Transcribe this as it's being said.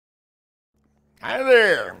Hi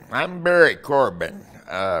there, I'm Barry Corbin.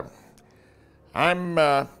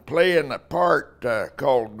 I'm playing a part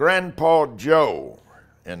called Grandpa Joe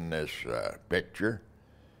in this picture.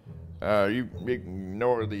 You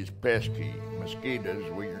ignore these pesky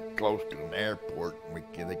mosquitoes. We're close to an airport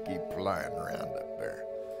and they keep flying around up there.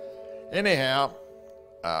 Anyhow,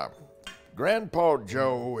 Grandpa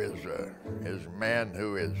Joe is a man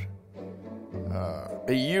who is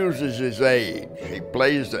he uses his age. He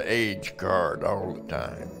plays the age card all the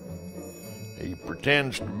time. He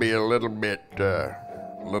pretends to be a little bit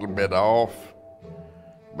off,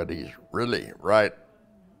 but he's really right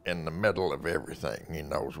in the middle of everything. He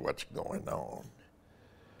knows what's going on.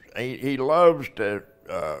 He loves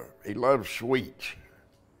sweets,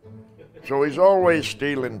 so he's always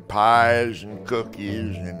stealing pies and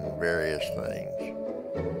cookies and various things.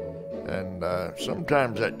 And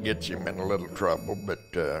sometimes that gets him in a little trouble, but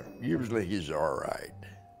usually he's all right.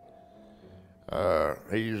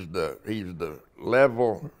 He's the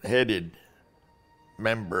level-headed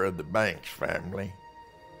member of the Banks family,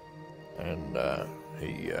 and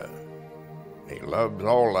he loves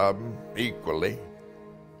all of them equally,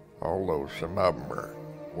 although some of them are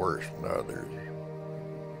worse than others.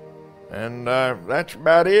 And that's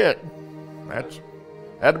about it.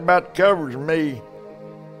 That about covers me.